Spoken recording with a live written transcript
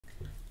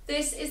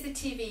This is the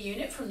TV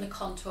unit from the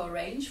Contour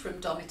range from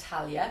Dom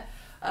Italia.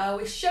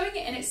 We're showing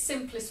it in its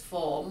simplest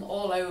form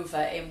all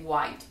over in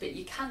white, but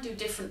you can do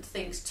different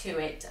things to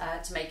it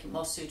to make it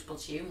more suitable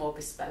to you, more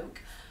bespoke.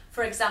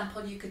 For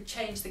example, you could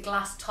change the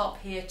glass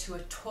top here to a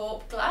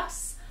taupe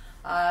glass.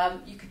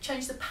 You could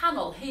change the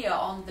panel here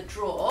on the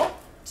drawer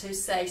to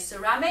say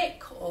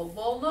ceramic or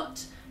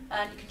walnut,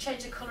 and you can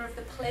change the colour of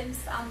the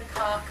plinth and the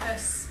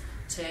carcass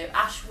to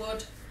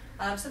ashwood.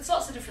 So there's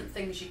lots of different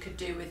things you could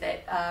do with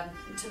it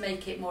to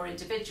make it more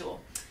individual.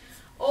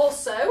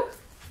 Also,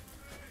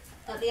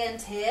 at the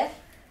end here,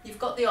 you've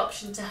got the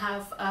option to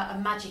have a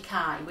magic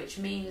eye, which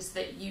means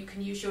that you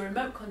can use your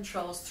remote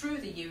controls through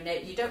the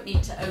unit. You don't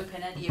need to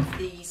open any of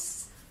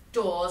these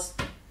doors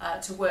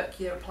to work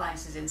your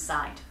appliances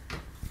inside.